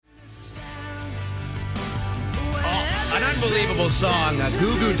Unbelievable song,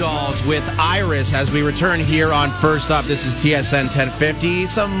 Goo Goo Dolls with Iris as we return here on First Up. This is TSN 1050.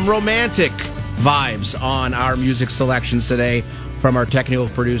 Some romantic vibes on our music selections today from our technical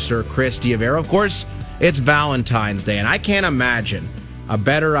producer, Chris Diavero. Of course, it's Valentine's Day, and I can't imagine a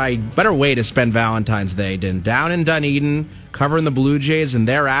better way to spend Valentine's Day than down in Dunedin, covering the Blue Jays, and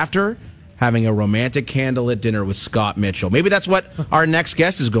thereafter having a romantic candlelit dinner with Scott Mitchell. Maybe that's what our next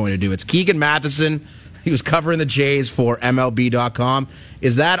guest is going to do. It's Keegan Matheson. He was covering the Jays for MLB.com.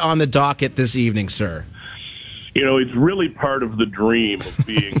 Is that on the docket this evening, sir? You know, it's really part of the dream of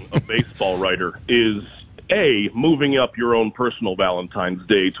being a baseball writer is, A, moving up your own personal Valentine's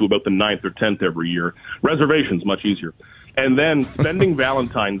Day to about the 9th or 10th every year. Reservations, much easier. And then spending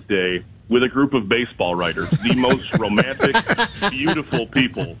Valentine's Day with a group of baseball writers, the most romantic, beautiful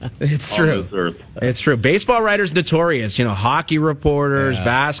people it's on true. this earth. It's true. Baseball writers notorious. You know, hockey reporters,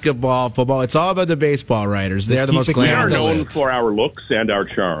 basketball, football. It's all about the baseball writers. They're the most glamorous. We are known for our looks and our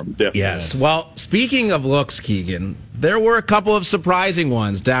charm. Definitely. Yes. Well, speaking of looks, Keegan, there were a couple of surprising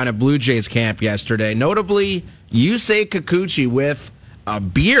ones down at Blue Jays camp yesterday. Notably, Yusei Kikuchi with a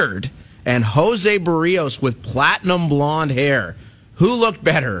beard and Jose Barrios with platinum blonde hair. Who looked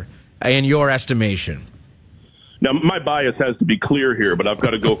better in your estimation? Now, my bias has to be clear here, but I've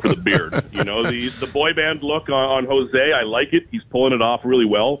got to go for the beard. You know, the boy band look on Jose, I like it. He's pulling it off really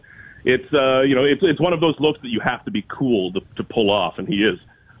well. It's it's one of those looks that you have to be cool to pull off, and he is.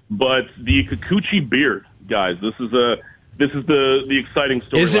 But the Kikuchi beard, guys, this is the exciting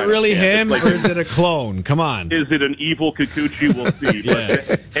story. Is it really him, or is it a clone? Come on. Is it an evil Kikuchi? We'll see. Yes.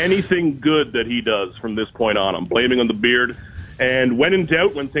 But anything good that he does from this point on, I'm blaming on the beard. And when in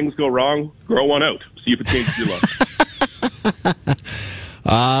doubt, when things go wrong, grow one out. See if it changes your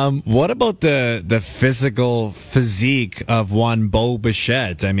luck. What about the physical physique of one Bo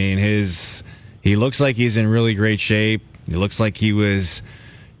Bichette? I mean, he looks like he's in really great shape. He looks like he was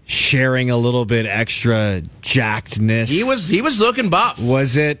sharing a little bit extra jackedness. He was looking buff.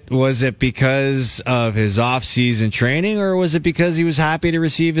 Was it because of his off-season training, or was it because he was happy to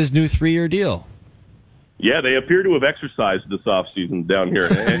receive his new 3-year deal? Yeah, they appear to have exercised this offseason down here.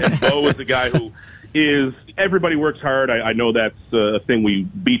 And Bo is the guy who is, everybody works hard. I know that's a thing we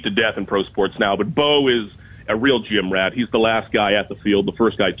beat to death in pro sports now, but Bo is a real gym rat. He's the last guy at the field, the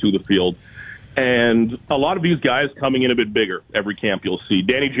first guy to the field. And a lot of these guys coming in a bit bigger every camp you'll see.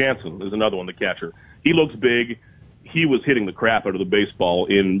 Danny Jansen is another one, the catcher. He looks big. He was hitting the crap out of the baseball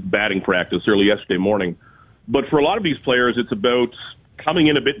in batting practice early yesterday morning. But for a lot of these players, it's about coming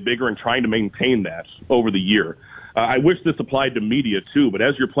in a bit bigger and trying to maintain that over the year. I wish this applied to media too, but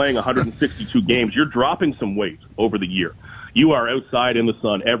as you're playing 162 games, you're dropping some weight over the year. You are outside in the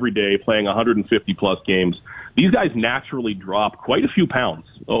sun every day playing 150 plus games. These guys naturally drop quite a few pounds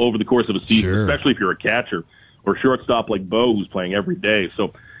over the course of a season, especially if you're a catcher or shortstop like Bo, who's playing every day.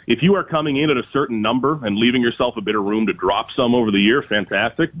 So if you are coming in at a certain number and leaving yourself a bit of room to drop some over the year,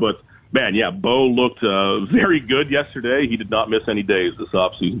 fantastic. But man, yeah, Bo looked very good yesterday. He did not miss any days this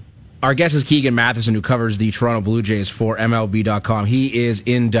offseason. Our guest is Keegan Matheson, who covers the Toronto Blue Jays for MLB.com. He is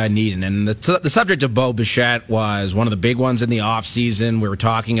in Dunedin, and the subject of Bo Bichette was one of the big ones in the offseason. We were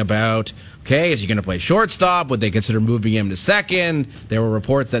talking about, okay, is he going to play shortstop? Would they consider moving him to second? There were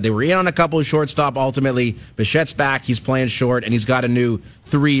reports that they were in on a couple of shortstop. Ultimately, Bichette's back, he's playing short, and he's got a new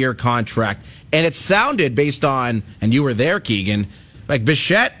 3-year contract. And it sounded, based on, and you were there, Keegan, like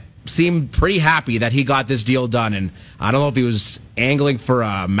Bichette seemed pretty happy that he got this deal done. And I don't know if he was angling for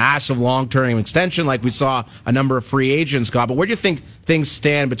a massive long-term extension like we saw a number of free agents got, but where do you think things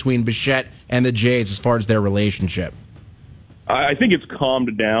stand between Bichette and the Jays as far as their relationship? I think it's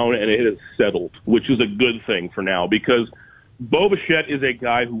calmed down and it has settled, which is a good thing for now, because Bo Bichette is a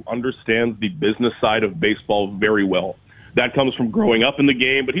guy who understands the business side of baseball very well. That comes from growing up in the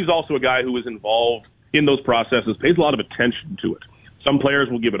game, but he's also a guy who is involved in those processes, pays a lot of attention to it. Some players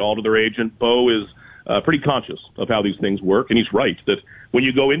will give it all to their agent. Bo is pretty conscious of how these things work, and he's right that when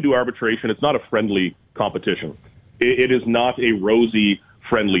you go into arbitration, it's not a friendly competition. It is not a rosy,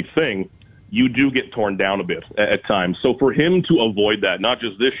 friendly thing. You do get torn down a bit at times. So for him to avoid that, not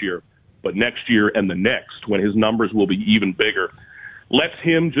just this year, but next year and the next, when his numbers will be even bigger, lets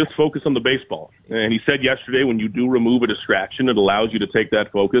him just focus on the baseball. And he said yesterday, when you do remove a distraction, it allows you to take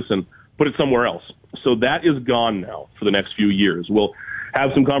that focus and put it somewhere else. So that is gone now for the next few years. We'll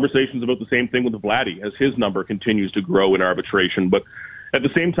have some conversations about the same thing with Vladdy as his number continues to grow in arbitration. But at the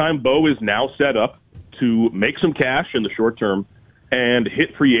same time, Bo is now set up to make some cash in the short term and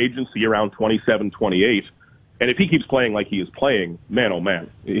hit free agency around 27, 28. And if he keeps playing like he is playing, man, oh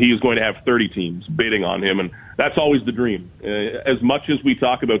man, he is going to have 30 teams bidding on him. And that's always the dream. As much as we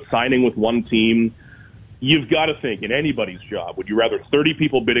talk about signing with one team, you've got to think, in anybody's job, would you rather 30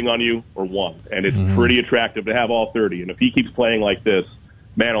 people bidding on you or one? And it's pretty attractive to have all 30. And if he keeps playing like this,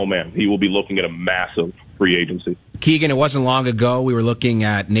 man, oh man, he will be looking at a massive free agency. Keegan, it wasn't long ago we were looking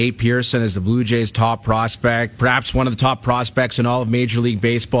at Nate Pearson as the Blue Jays' top prospect, perhaps one of the top prospects in all of Major League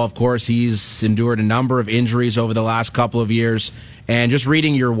Baseball. Of course, he's endured a number of injuries over the last couple of years. And just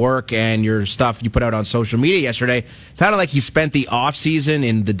reading your work and your stuff you put out on social media yesterday, it sounded like he spent the offseason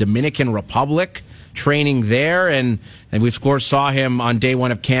in the Dominican Republic, training there. And we, of course, saw him on day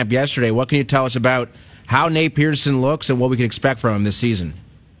one of camp yesterday. What can you tell us about how Nate Pearson looks and what we can expect from him this season?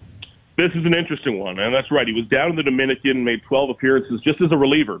 This is an interesting one, and that's right. He was down in the Dominican, made 12 appearances just as a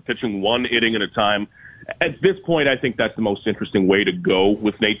reliever, pitching one inning at a time. At this point, I think that's the most interesting way to go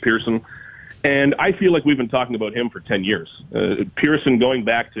with Nate Pearson. And I feel like we've been talking about him for 10 years. Pearson going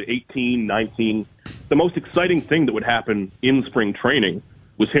back to 18, 19, the most exciting thing that would happen in spring training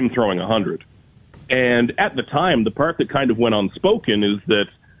was him throwing 100. And at the time, the part that kind of went unspoken is that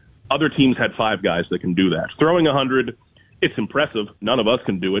other teams had 5 guys that can do that. Throwing 100, it's impressive. None of us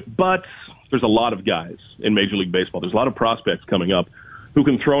can do it, but there's a lot of guys in Major League Baseball. There's a lot of prospects coming up who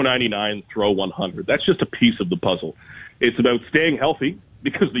can throw 99, throw 100. That's just a piece of the puzzle. It's about staying healthy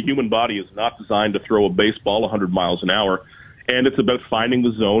because the human body is not designed to throw a baseball 100 miles an hour, and it's about finding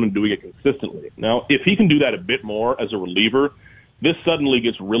the zone and doing it consistently. Now, if he can do that a bit more as a reliever, this suddenly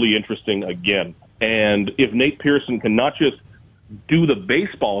gets really interesting again. And if Nate Pearson can not just do the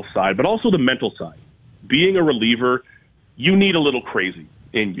baseball side, but also the mental side, being a reliever, you need a little crazy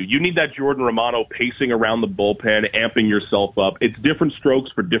in you. You need that Jordan Romano pacing around the bullpen, amping yourself up. It's different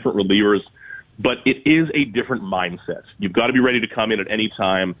strokes for different relievers, but it is a different mindset. You've got to be ready to come in at any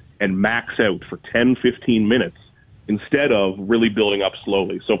time and max out for 10, 15 minutes instead of really building up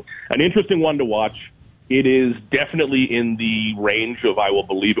slowly. So an interesting one to watch. It is definitely in the range of I will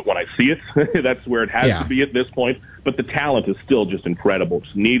believe it when I see it. That's where it has to be at this point. But the talent is still just incredible.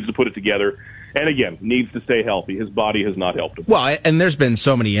 Just needs to put it together. And again, needs to stay healthy. His body has not helped him. Well, and there's been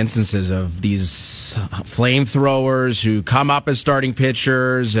so many instances of these flamethrowers who come up as starting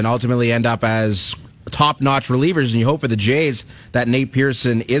pitchers and ultimately end up as top-notch relievers, and you hope for the Jays that Nate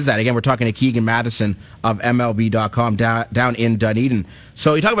Pearson is that. Again, we're talking to Keegan Matheson of MLB.com down in Dunedin.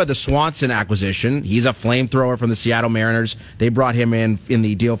 So you talk about the Swanson acquisition. He's a flamethrower from the Seattle Mariners. They brought him in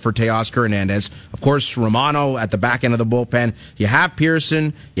the deal for Teoscar Hernandez. Of course, Romano at the back end of the bullpen. You have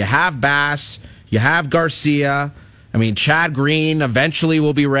Pearson. You have Bass. You have Garcia. I mean, Chad Green eventually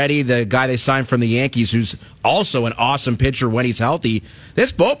will be ready, the guy they signed from the Yankees, who's also an awesome pitcher when he's healthy.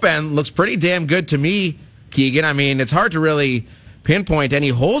 This bullpen looks pretty damn good to me, Keegan. I mean, it's hard to really pinpoint any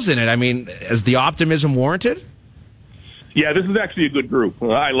holes in it. I mean, is the optimism warranted? Yeah, this is actually a good group.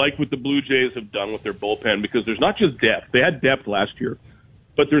 I like what the Blue Jays have done with their bullpen because there's not just depth. They had depth last year,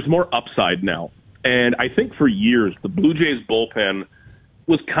 but there's more upside now. And I think for years, the Blue Jays bullpen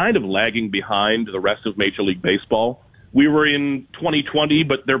was kind of lagging behind the rest of Major League Baseball. We were in 2020,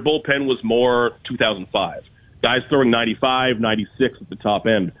 but their bullpen was more 2005. Guys throwing 95, 96 at the top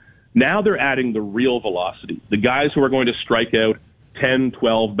end. Now they're adding the real velocity. The guys who are going to strike out 10,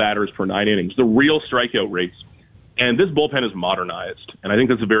 12 batters per 9 innings. The real strikeout rates. And this bullpen is modernized, and I think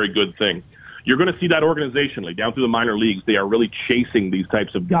that's a very good thing. You're going to see that organizationally, down through the minor leagues. They are really chasing these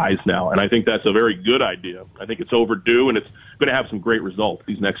types of guys now, and I think that's a very good idea. I think it's overdue, and it's going to have some great results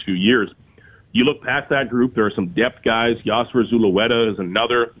these next few years. You look past that group, there are some depth guys. Yasser Zulueta is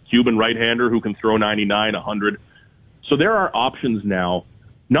another Cuban right-hander who can throw 99, 100. So there are options now,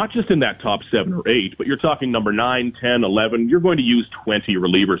 not just in that top 7 or 8, but you're talking number 9, 10, 11. You're going to use 20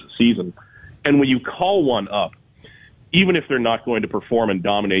 relievers a season. And when you call one up, even if they're not going to perform and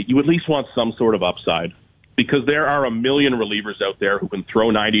dominate, you at least want some sort of upside because there are a million relievers out there who can throw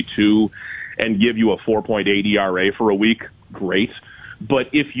 92 and give you a 4.8 ERA for a week. Great. But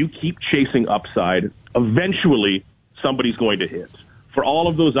if you keep chasing upside, eventually somebody's going to hit. For all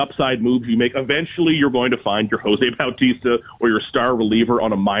of those upside moves you make, eventually you're going to find your Jose Bautista or your star reliever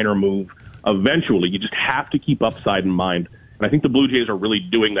on a minor move. Eventually, you just have to keep upside in mind. And I think the Blue Jays are really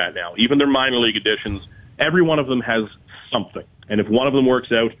doing that now. Even their minor league additions, every one of them has something. And if one of them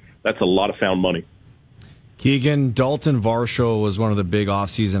works out, that's a lot of found money. Keegan, Dalton Varsho was one of the big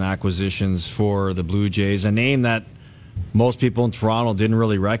offseason acquisitions for the Blue Jays, a name that most people in Toronto didn't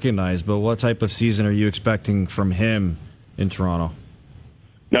really recognize. But what type of season are you expecting from him in Toronto?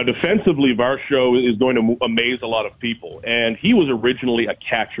 Now, defensively, Varsho is going to amaze a lot of people, and he was originally a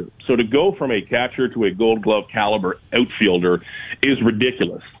catcher. So to go from a catcher to a Gold Glove caliber outfielder is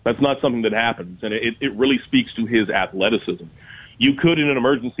ridiculous. That's not something that happens, and it really speaks to his athleticism. You could, in an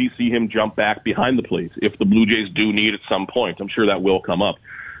emergency, see him jump back behind the plate if the Blue Jays do need at some point. I'm sure that will come up.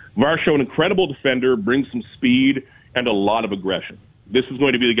 Varsho, an incredible defender, brings some speed and a lot of aggression. This is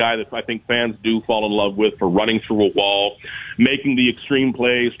going to be the guy that I think fans do fall in love with for running through a wall, making the extreme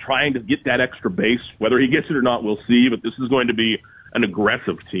plays, trying to get that extra base. Whether he gets it or not, we'll see, but this is going to be an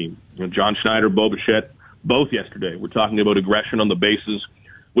aggressive team. John Schneider, Bo Bichette, both yesterday, we're talking about aggression on the bases,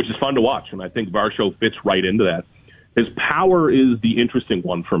 which is fun to watch, and I think Varsho fits right into that. His power is the interesting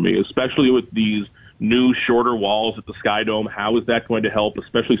one for me, especially with these new shorter walls at the Sky Dome. How is that going to help,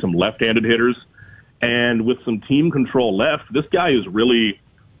 especially some left-handed hitters? And with some team control left, this guy is really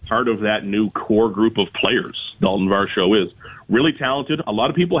part of that new core group of players. Dalton Varsho is really talented. A lot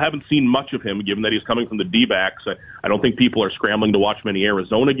of people haven't seen much of him, given that he's coming from the D-backs. I don't think people are scrambling to watch many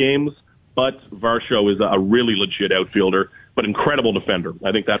Arizona games, but Varsho is a really legit outfielder, but incredible defender.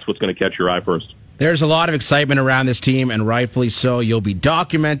 I think that's what's going to catch your eye first. There's a lot of excitement around this team, and rightfully so. You'll be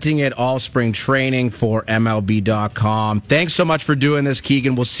documenting it all spring training for MLB.com. Thanks so much for doing this,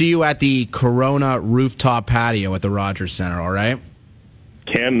 Keegan. We'll see you at the Corona rooftop patio at the Rogers Center, all right?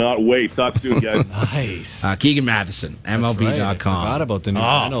 Cannot wait. Talk soon, guys. Nice. Keegan Matheson, MLB.com. Right. I forgot about the new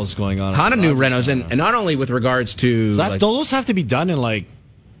renos going on. A ton of new renos, and not only with regards to... those have to be done in,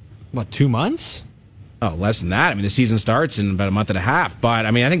 2 months? Oh, less than that. I mean, the season starts in about a month and a half, but,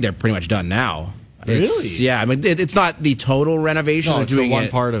 I think they're pretty much done now. Really? Yeah, it's not the total renovation. No, it's the one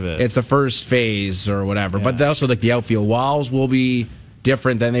part of it. It's the first phase or whatever. Yeah. But also, the outfield walls will be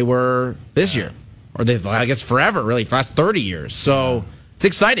different than they were this year. Or I guess forever, really, for the last 30 years. So it's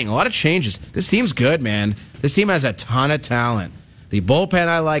exciting. A lot of changes. This team's good, man. This team has a ton of talent. The bullpen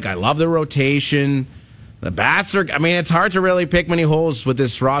I like. I love the rotation. The bats are... it's hard to really pick many holes with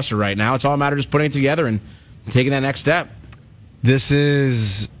this roster right now. It's all a matter of just putting it together and taking that next step. This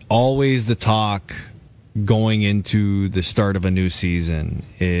is always the talk going into the start of a new season,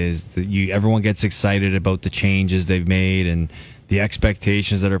 is that everyone gets excited about the changes they've made and the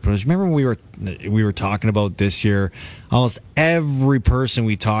expectations that are put. Remember when we were talking about this year, almost every person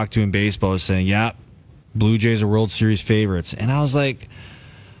we talked to in baseball was saying, yeah, Blue Jays are World Series favorites. And I was like,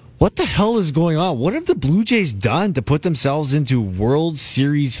 what the hell is going on? What have the Blue Jays done to put themselves into World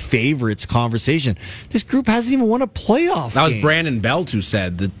Series favorites conversation? This group hasn't even won a playoff That game. was Brandon Belt who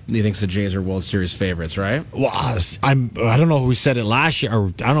said that he thinks the Jays are World Series favorites, right? Well, I don't know who said it last year, or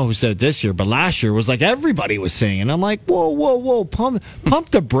I don't know who said it this year, but last year was like everybody was saying. And I'm like, whoa,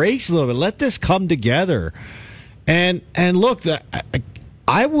 pump the brakes a little bit. Let this come together. And look,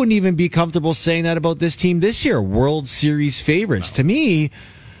 I wouldn't even be comfortable saying that about this team this year. World Series favorites. To me,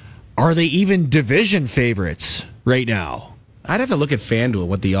 are they even division favorites right now? I'd have to look at FanDuel,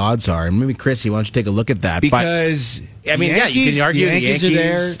 what the odds are. And maybe, Chrissy, why don't you take a look at that? Because, you can argue the Yankees are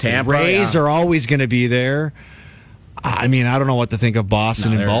there. Tampa, the Rays are always going to be there. I don't know what to think of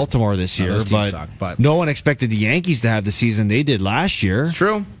Boston and Baltimore this year, but no one expected the Yankees to have the season they did last year. It's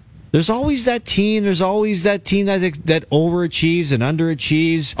true. There's always that team. There's always that team that overachieves and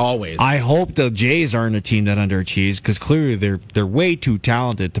underachieves. Always. I hope the Jays aren't a team that underachieves, because clearly they're way too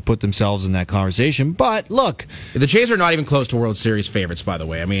talented to put themselves in that conversation. But look, the Jays are not even close to World Series favorites. By the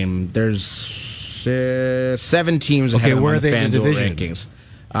way, there's 7 teams ahead of them on the FanDuel rankings.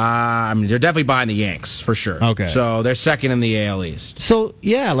 They're definitely behind the Yanks for sure. Okay, so they're second in the AL East. So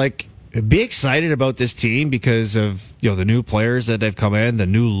yeah, be excited about this team because of the new players that have come in, the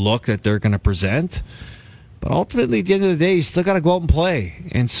new look that they're going to present. But ultimately, at the end of the day, you still got to go out and play,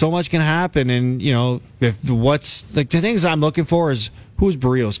 and so much can happen. And if the things I'm looking for is, who's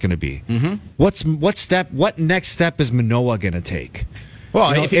Barrios going to be? Mm-hmm. What next step is Manoah going to take?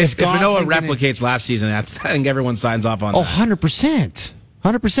 Well, if Manoah replicates last season, I think everyone signs off on that.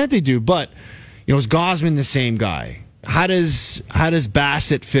 100% they do. But is Gausman the same guy? How does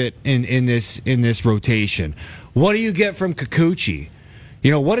Bassett fit in this rotation? What do you get from Kikuchi?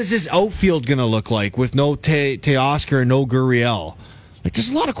 What is this outfield going to look like with no Teoscar and no Gurriel? There's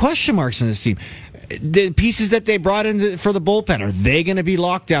a lot of question marks in this team. The pieces that they brought in for the bullpen, are they going to be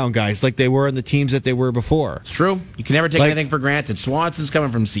lockdown guys like they were in the teams that they were before? It's true. You can never take anything for granted. Swanson's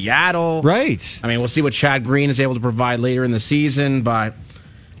coming from Seattle. Right. We'll see what Chad Green is able to provide later in the season, but...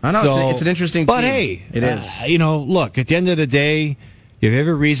 I know, it's an interesting team. But hey, it is. Look, at the end of the day, you have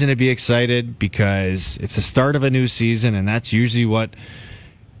every reason to be excited because it's the start of a new season, and that's usually what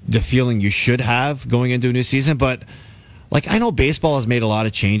the feeling you should have going into a new season. But, I know baseball has made a lot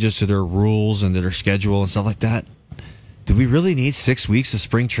of changes to their rules and to their schedule and stuff like that. Do we really need 6 weeks of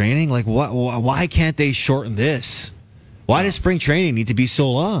spring training? Why can't they shorten this? Why does spring training need to be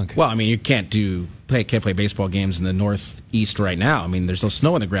so long? Well, you can't play baseball games in the Northeast right now. There's no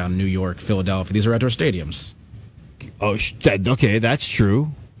snow on the ground in New York, Philadelphia. These are outdoor stadiums. Oh, okay, that's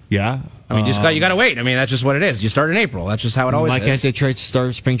true. Yeah. I mean, you got to wait. I mean, that's just what it is. You start in April. That's just how it always is. Why can't they try to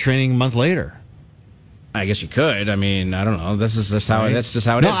start spring training a month later? I guess you could. I mean, I don't know. This is just how it is. Keep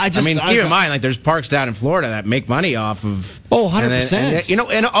in mind, like there's parks down in Florida that make money off of. Oh, 100%.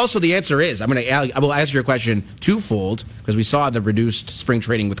 And also the answer is, I will answer your question twofold because we saw the reduced spring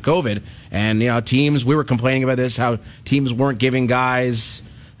training with COVID, and teams. We were complaining about this, how teams weren't giving guys.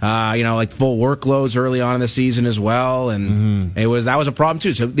 Like full workloads early on in the season as well, and that was a problem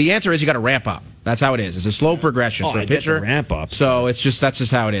too. So the answer is you got to ramp up. That's how it is. It's a slow progression for a pitcher. Ramp up. So that's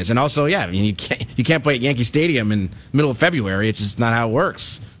just how it is. And also, you can't play at Yankee Stadium in the middle of February. It's just not how it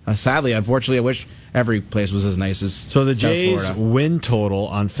works. Sadly, unfortunately, I wish every place was as nice as. So the South Jays' Florida. win total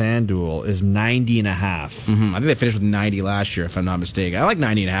on FanDuel is 90.5. I think they finished with 90 last year, if I'm not mistaken. I like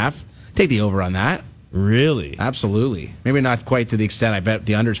 90.5. Take the over on that. Really? Absolutely. Maybe not quite to the extent I bet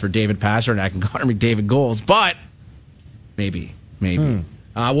the unders for David Pastrnak and Connor McDavid goals, but maybe.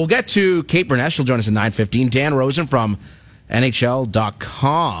 We'll get to Kate Burnett. She'll join us at 9:15. Dan Rosen from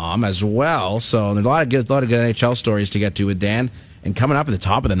NHL.com as well. So there's a lot of good NHL stories to get to with Dan. And coming up at the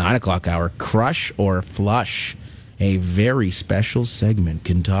top of the 9 o'clock hour, Crush or Flush, a very special segment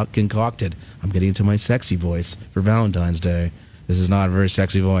concocted. I'm getting into my sexy voice for Valentine's Day. This is not a very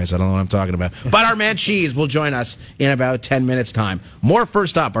sexy voice. I don't know what I'm talking about. But our man Cheese will join us in about 10 minutes' time. More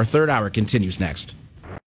first up. Our third hour continues next.